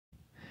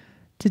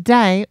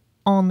Today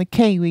on the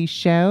Kiwi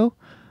Show,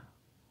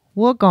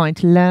 we're going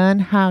to learn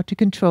how to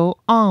control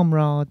arm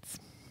rods.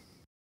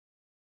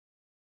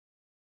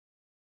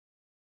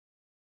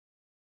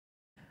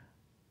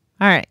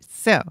 All right,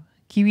 so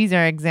Kiwi's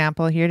our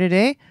example here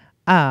today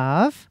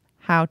of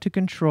how to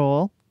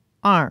control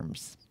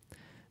arms.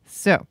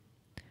 So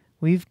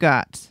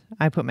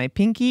I put my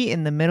pinky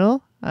in the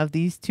middle of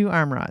these two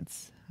arm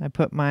rods. I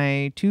put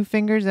my two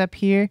fingers up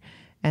here,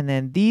 and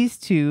then these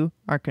two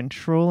are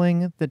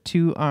controlling the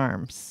two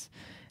arms.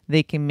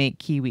 They can make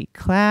Kiwi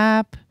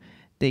clap.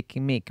 They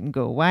can make him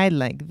go wide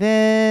like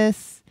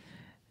this.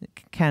 It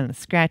can kind of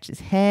scratch his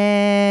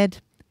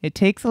head. It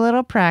takes a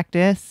little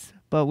practice,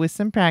 but with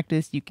some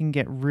practice, you can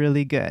get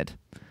really good.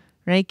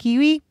 Right,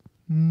 Kiwi?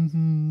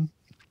 Mm-hmm.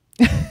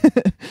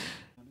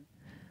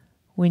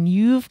 When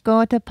you've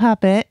got a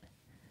puppet,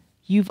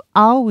 you've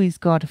always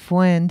got a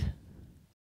friend.